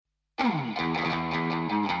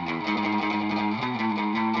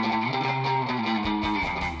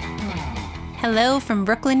Hello from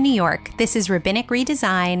Brooklyn, New York. This is Rabbinic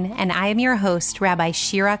Redesign, and I am your host, Rabbi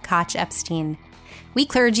Shira Koch-Epstein. We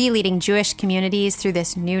clergy leading Jewish communities through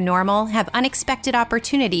this new normal have unexpected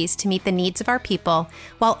opportunities to meet the needs of our people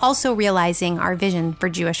while also realizing our vision for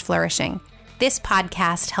Jewish flourishing. This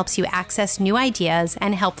podcast helps you access new ideas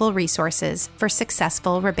and helpful resources for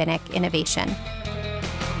successful rabbinic innovation.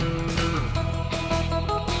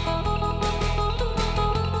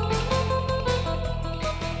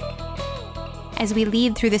 As we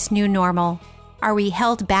lead through this new normal, are we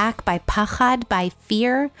held back by pachad, by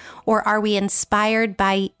fear, or are we inspired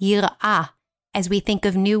by yira'ah as we think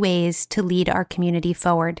of new ways to lead our community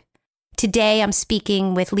forward? Today, I'm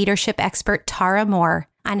speaking with leadership expert Tara Mohr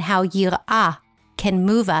on how yira'ah can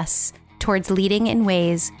move us towards leading in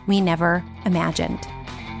ways we never imagined.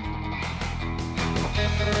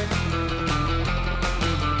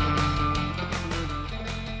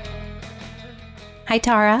 Hi,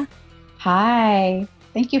 Tara. Hi.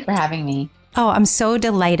 Thank you for having me. Oh, I'm so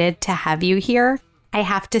delighted to have you here. I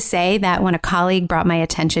have to say that when a colleague brought my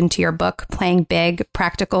attention to your book, Playing Big,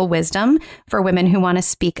 Practical Wisdom for Women Who Want to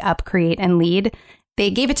Speak Up, Create, and Lead,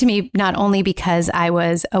 they gave it to me not only because I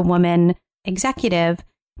was a woman executive,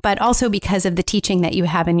 but also because of the teaching that you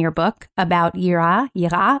have in your book about yira,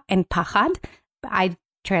 and pachad. I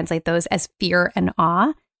translate those as fear and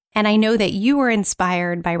awe. And I know that you were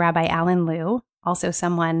inspired by Rabbi Alan Liu, also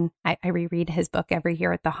someone, I reread his book every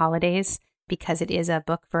year at the holidays because it is a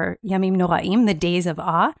book for Yamim Noraim, the days of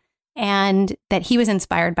awe, and that he was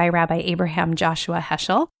inspired by Rabbi Abraham Joshua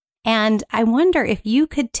Heschel. And I wonder if you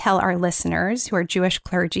could tell our listeners who are Jewish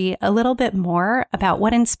clergy a little bit more about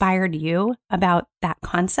what inspired you about that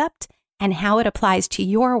concept and how it applies to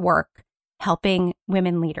your work helping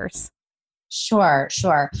women leaders. Sure.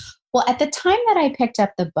 Well, at the time that I picked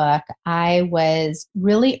up the book, I was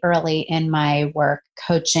really early in my work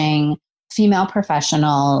coaching female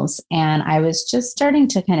professionals, and I was just starting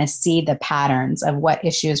to kind of see the patterns of what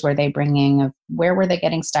issues were they bringing, of where were they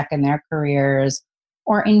getting stuck in their careers,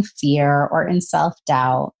 or in fear, or in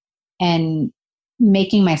self-doubt, and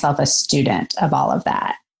making myself a student of all of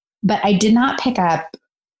that. But I did not pick up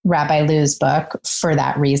Rabbi Liu's book for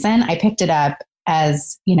that reason. I picked it up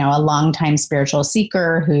as, a longtime spiritual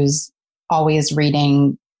seeker who's always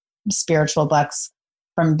reading spiritual books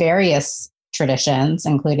from various traditions,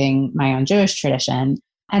 including my own Jewish tradition.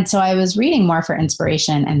 And so I was reading more for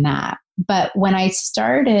inspiration in that. But when I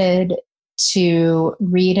started to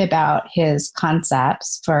read about his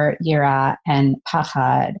concepts for yira and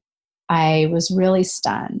pachad, I was really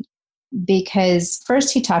stunned because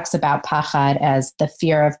first he talks about pachad as the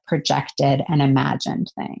fear of projected and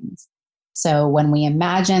imagined things. So when we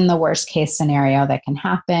imagine the worst case scenario that can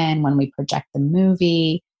happen, when we project the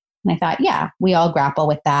movie, and I thought, yeah, we all grapple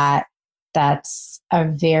with that. That's a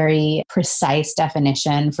very precise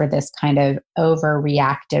definition for this kind of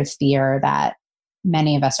overreactive fear that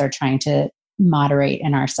many of us are trying to moderate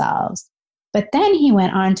in ourselves. But then he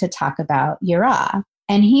went on to talk about yira,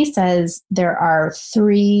 and he says there are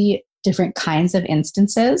 3 different kinds of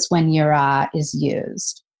instances when yira is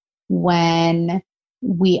used. When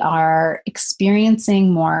we are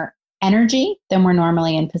experiencing more energy than we're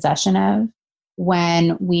normally in possession of,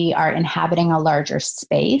 when we are inhabiting a larger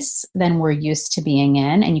space than we're used to being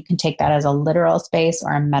in, and you can take that as a literal space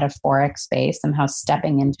or a metaphoric space, somehow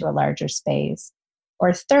stepping into a larger space.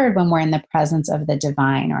 Or third, when we're in the presence of the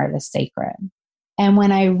divine or the sacred. And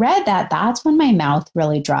when I read that, that's when my mouth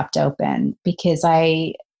really dropped open, because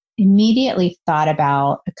I immediately thought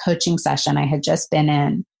about a coaching session I had just been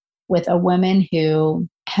in with a woman who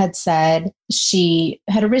had said she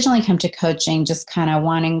had originally come to coaching just kind of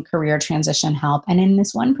wanting career transition help. And in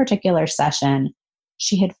this one particular session,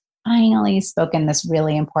 she had finally spoken this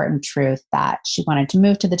really important truth that she wanted to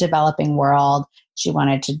move to the developing world. She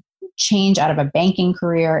wanted to change out of a banking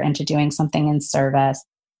career into doing something in service.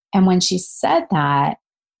 And when she said that,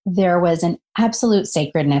 there was an absolute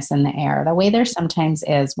sacredness in the air, the way there sometimes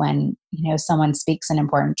is when, someone speaks an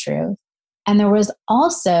important truth. And there was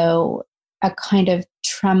also a kind of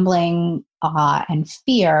trembling awe and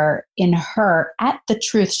fear in her at the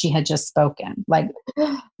truth she had just spoken, like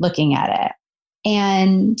looking at it.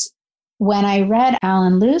 And when I read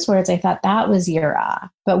Alan Liu's words, I thought that was yira,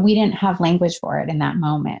 but we didn't have language for it in that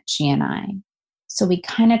moment, she and I. So we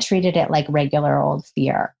kind of treated it like regular old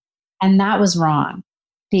fear. And that was wrong,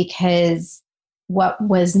 because what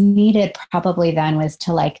was needed probably then was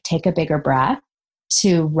to take a bigger breath,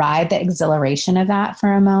 to ride the exhilaration of that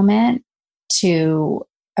for a moment, to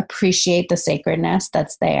appreciate the sacredness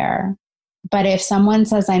that's there, But if someone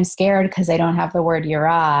says I'm scared because they don't have the word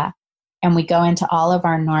yira, and we go into all of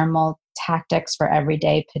our normal tactics for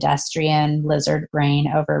everyday pedestrian lizard brain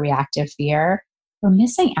overreactive fear, we're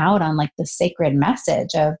missing out on like the sacred message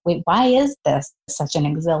of, wait, why is this such an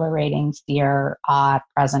exhilarating fear, awe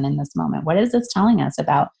present in this moment? What is this telling us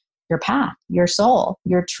about your path, your soul,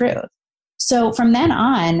 your truth? So from then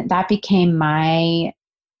on, that became my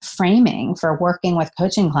framing for working with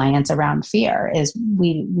coaching clients around fear is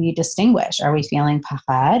we distinguish, are we feeling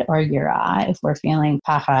pachad or yira? If we're feeling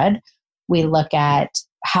pachad, we look at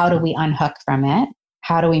how do we unhook from it?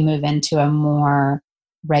 How do we move into a more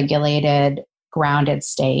regulated, grounded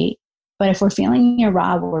state? But if we're feeling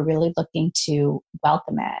yira, we're really looking to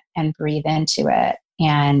welcome it and breathe into it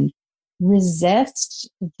and resist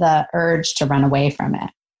the urge to run away from it.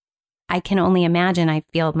 I can only imagine, I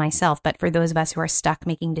feel myself, but for those of us who are stuck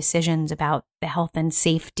making decisions about the health and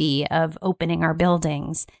safety of opening our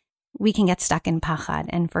buildings, we can get stuck in pachad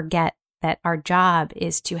and forget that our job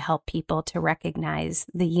is to help people to recognize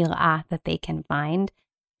the yirah that they can find.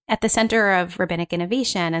 At the Center of Rabbinic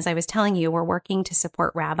Innovation, as I was telling you, we're working to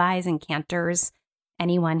support rabbis and cantors,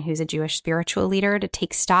 anyone who's a Jewish spiritual leader, to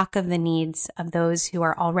take stock of the needs of those who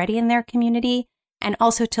are already in their community, and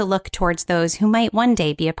also to look towards those who might one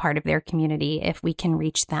day be a part of their community if we can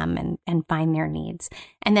reach them and find their needs.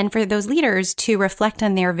 And then for those leaders to reflect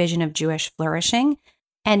on their vision of Jewish flourishing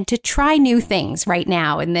and to try new things right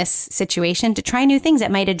now in this situation, to try new things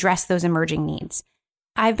that might address those emerging needs.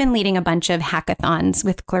 I've been leading a bunch of hackathons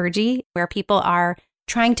with clergy where people are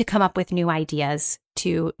trying to come up with new ideas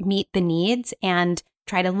to meet the needs and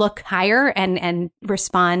try to look higher and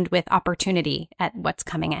respond with opportunity at what's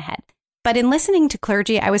coming ahead. But in listening to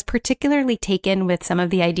clergy, I was particularly taken with some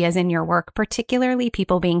of the ideas in your work, particularly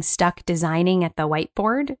people being stuck designing at the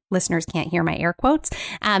whiteboard. Listeners can't hear my air quotes,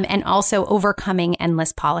 and also overcoming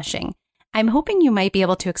endless polishing. I'm hoping you might be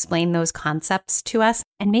able to explain those concepts to us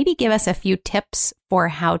and maybe give us a few tips for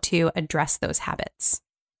how to address those habits.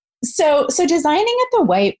 So designing at the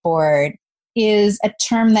whiteboard is a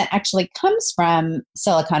term that actually comes from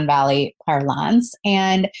Silicon Valley parlance.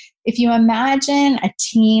 And if you imagine a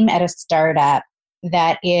team at a startup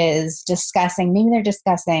that is discussing, maybe they're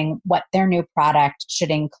discussing what their new product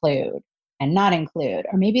should include and not include,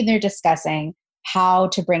 or maybe they're discussing how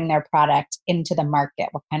to bring their product into the market,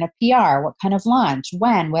 what kind of PR, what kind of launch,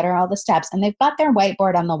 when, what are all the steps, and they've got their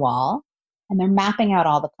whiteboard on the wall and they're mapping out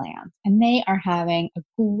all the plans. And they are having a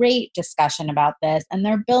great discussion about this, and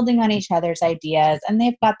they're building on each other's ideas, and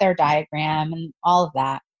they've got their diagram and all of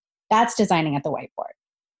that. That's designing at the whiteboard.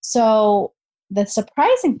 So the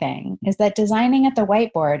surprising thing is that designing at the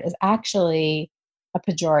whiteboard is actually a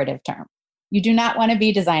pejorative term. You do not want to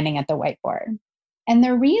be designing at the whiteboard. And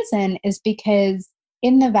the reason is because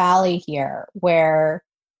in the Valley here, where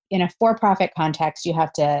in a for-profit context, you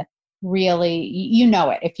have to really, you know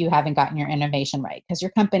it if you haven't gotten your innovation right, because your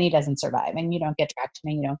company doesn't survive and you don't get traction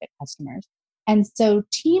and you don't get customers. And so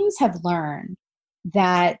teams have learned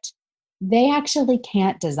that they actually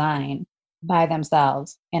can't design by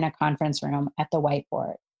themselves in a conference room at the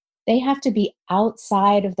whiteboard. They have to be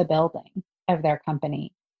outside of the building of their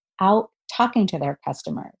company, out talking to their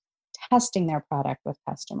customers, testing their product with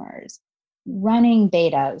customers, running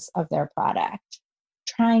betas of their product,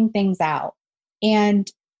 trying things out. And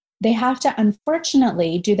they have to,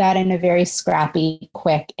 unfortunately, do that in a very scrappy,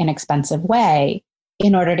 quick, inexpensive way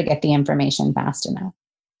in order to get the information fast enough.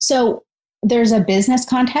 So there's a business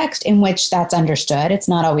context in which that's understood. It's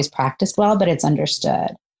not always practiced well, but it's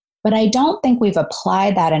understood. But I don't think we've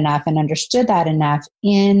applied that enough and understood that enough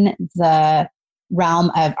in the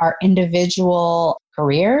realm of our individual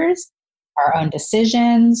careers, our own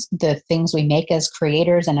decisions, the things we make as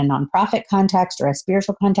creators in a nonprofit context or a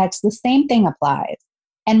spiritual context. The same thing applies.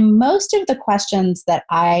 And most of the questions that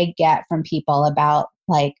I get from people about,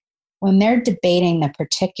 like, when they're debating the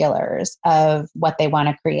particulars of what they want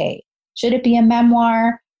to create, should it be a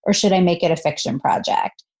memoir or should I make it a fiction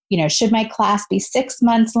project? You know, should my class be 6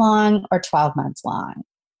 months long or 12 months long?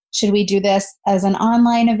 Should we do this as an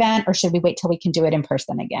online event or should we wait till we can do it in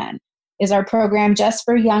person again? Is our program just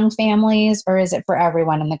for young families or is it for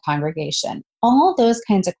everyone in the congregation? All those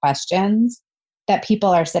kinds of questions that people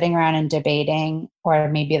are sitting around and debating, or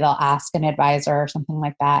maybe they'll ask an advisor or something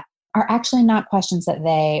like that, are actually not questions that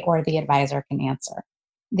they or the advisor can answer.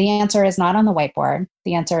 The answer is not on the whiteboard.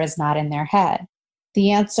 The answer is not in their head.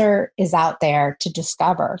 The answer is out there to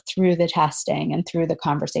discover through the testing and through the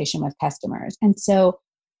conversation with customers. And so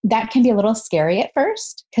that can be a little scary at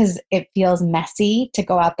first because it feels messy to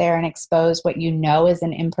go out there and expose what you know is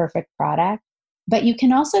an imperfect product. But you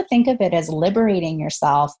can also think of it as liberating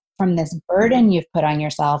yourself from this burden you've put on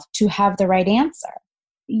yourself to have the right answer.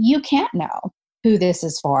 You can't know who this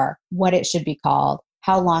is for, what it should be called,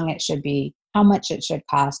 how long it should be, how much it should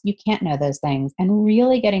cost. You can't know those things. And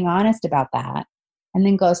really getting honest about that and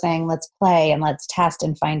then go saying, let's play and let's test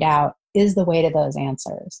and find out is the way to those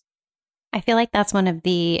answers. I feel like that's one of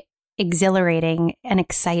the exhilarating and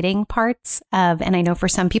exciting parts of, and I know for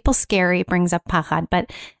some people scary, it brings up pachad,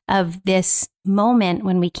 but of this moment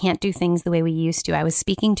when we can't do things the way we used to. I was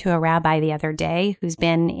speaking to a rabbi the other day who's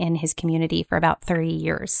been in his community for about 30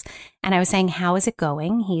 years. And I was saying, how is it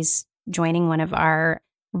going? He's joining one of our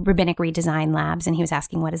rabbinic redesign labs. And he was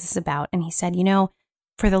asking, what is this about? And he said,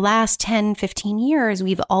 for the last 10, 15 years,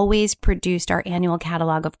 we've always produced our annual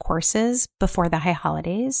catalog of courses before the high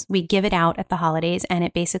holidays. We give it out at the holidays,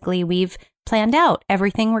 and we've planned out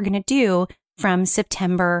everything we're going to do from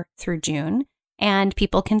September through June. And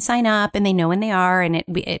people can sign up and they know when they are, and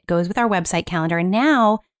it goes with our website calendar. And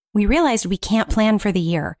now we realized we can't plan for the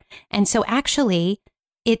year. And so actually,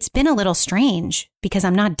 it's been a little strange because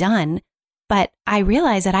I'm not done. But I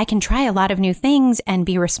realize that I can try a lot of new things and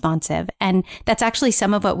be responsive. And that's actually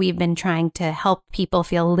some of what we've been trying to help people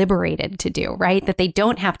feel liberated to do, right? That they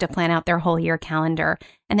don't have to plan out their whole year calendar,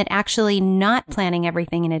 and that actually not planning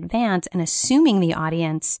everything in advance and assuming the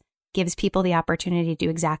audience gives people the opportunity to do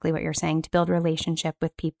exactly what you're saying, to build relationship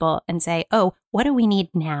with people and say, oh, what do we need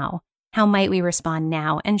now? How might we respond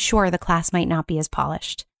now? And sure, the class might not be as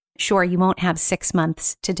polished. Sure, you won't have 6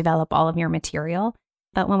 months to develop all of your material.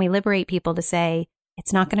 But when we liberate people to say,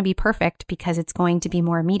 it's not going to be perfect because it's going to be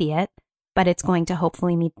more immediate, but it's going to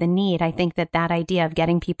hopefully meet the need. I think that idea of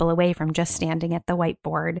getting people away from just standing at the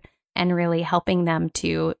whiteboard and really helping them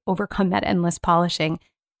to overcome that endless polishing.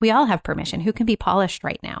 We all have permission. Who can be polished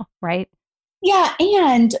right now, right? Yeah.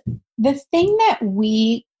 And the thing that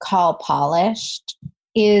we call polished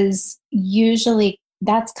is usually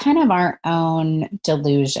that's kind of our own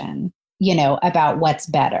delusion, about what's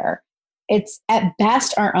better. It's at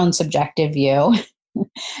best our own subjective view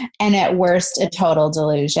and at worst a total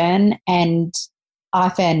delusion. And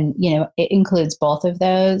often, it includes both of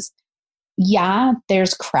those. Yeah,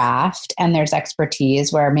 there's craft and there's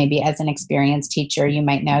expertise where maybe as an experienced teacher, you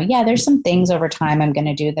might know, there's some things over time I'm going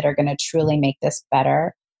to do that are going to truly make this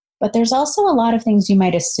better. But there's also a lot of things you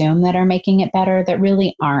might assume that are making it better that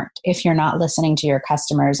really aren't if you're not listening to your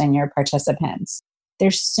customers and your participants.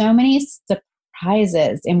 There's so many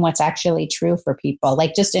surprises in what's actually true for people.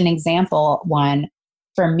 Like just an example one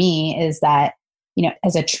for me is that,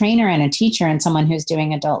 as a trainer and a teacher and someone who's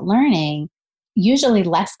doing adult learning, usually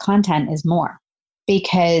less content is more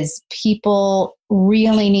because people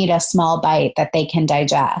really need a small bite that they can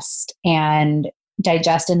digest in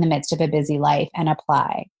the midst of a busy life and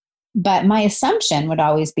apply. But my assumption would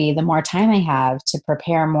always be the more time I have to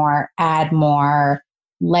prepare more, add more,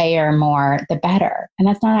 layer more, the better. And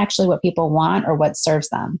that's not actually what people want or what serves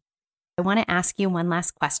them. I want to ask you one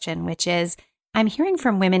last question, which is, I'm hearing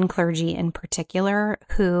from women clergy in particular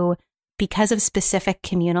who, because of specific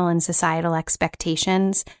communal and societal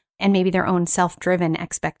expectations, and maybe their own self-driven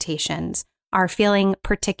expectations, are feeling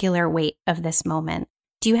particular weight of this moment.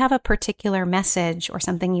 Do you have a particular message or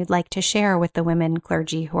something you'd like to share with the women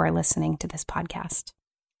clergy who are listening to this podcast?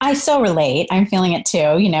 I so relate. I'm feeling it too,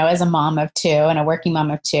 as a mom of two and a working mom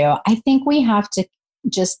of two. I think we have to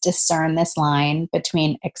just discern this line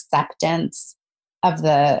between acceptance of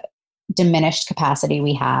the diminished capacity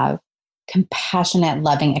we have, compassionate,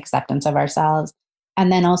 loving acceptance of ourselves,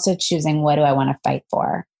 and then also choosing what do I want to fight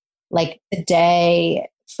for. Like today,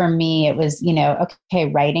 for me, it was, okay,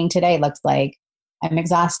 writing today looks like I'm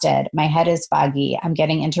exhausted. My head is foggy. I'm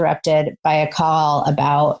getting interrupted by a call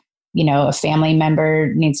about, a family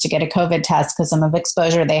member needs to get a COVID test because of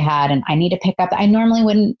exposure they had. And I need to pick up, I normally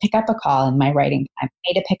wouldn't pick up a call in my writing time. I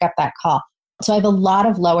need to pick up that call. So I have a lot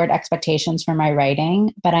of lowered expectations for my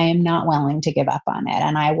writing, but I am not willing to give up on it.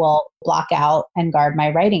 And I will block out and guard my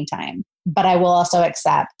writing time. But I will also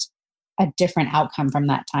accept a different outcome from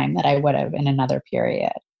that time that I would have in another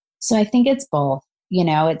period. So I think it's both.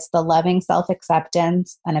 It's the loving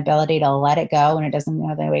self-acceptance and ability to let it go when it doesn't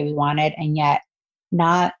go the way we want it, and yet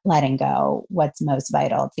not letting go what's most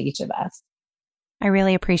vital to each of us. I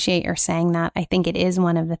really appreciate your saying that. I think it is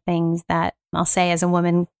one of the things that I'll say as a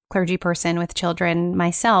woman clergy person with children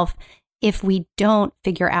myself, if we don't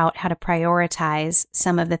figure out how to prioritize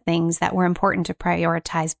some of the things that were important to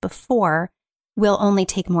prioritize before, we'll only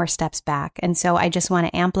take more steps back. And so I just want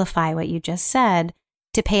to amplify what you just said,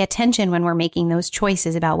 to pay attention when we're making those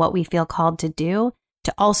choices about what we feel called to do,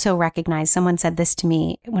 to also recognize, someone said this to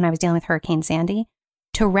me when I was dealing with Hurricane Sandy,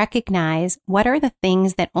 to recognize what are the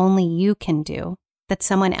things that only you can do that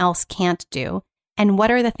someone else can't do, And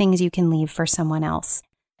what are the things you can leave for someone else?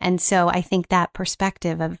 And so I think that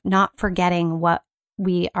perspective of not forgetting what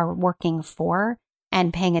we are working for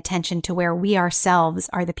and paying attention to where we ourselves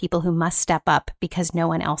are the people who must step up because no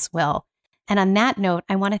one else will. And on that note,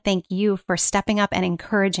 I want to thank you for stepping up and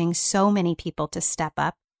encouraging so many people to step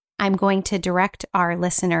up. I'm going to direct our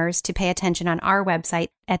listeners to pay attention on our website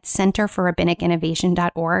at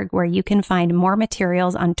centerforrabbinicinnovation.org, where you can find more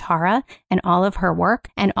materials on Tara and all of her work,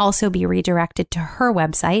 and also be redirected to her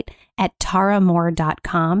website at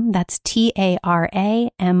taramohr.com. That's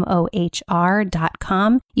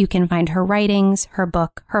TARAMOHR.com. You can find her writings, her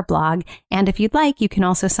book, her blog, and if you'd like, you can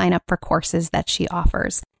also sign up for courses that she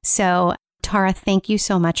offers. So, Tara, thank you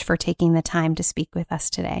so much for taking the time to speak with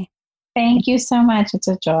us today. Thank you so much. It's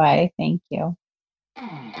a joy. Thank you.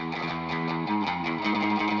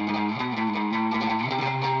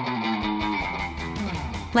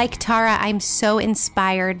 Like Tara, I'm so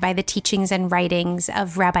inspired by the teachings and writings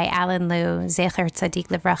of Rabbi Alan Lew, Zecher Tzadik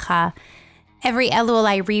Livracha. Every Elul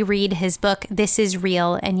I reread his book, This Is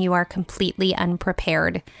Real, and You Are Completely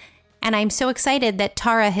Unprepared. And I'm so excited that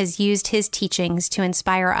Tara has used his teachings to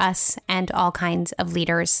inspire us and all kinds of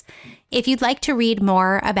leaders. If you'd like to read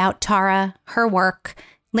more about Tara, her work,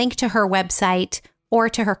 link to her website, or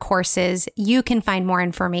to her courses, you can find more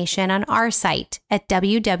information on our site at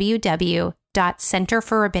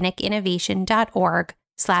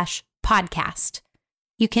www.centerforrabbinicinnovation.org/podcast.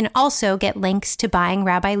 You can also get links to buying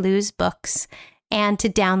Rabbi Lew's books and to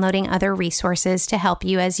downloading other resources to help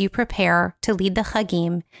you as you prepare to lead the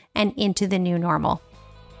Chagim and into the new normal.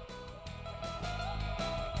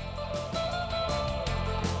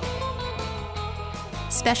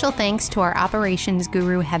 Special thanks to our operations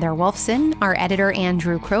guru, Heather Wolfson, our editor,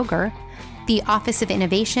 Andrew Kroger, the Office of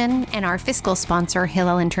Innovation, and our fiscal sponsor,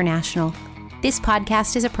 Hillel International. This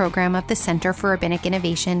podcast is a program of the Center for Rabbinic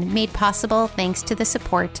Innovation made possible thanks to the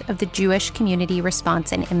support of the Jewish Community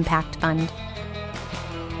Response and Impact Fund.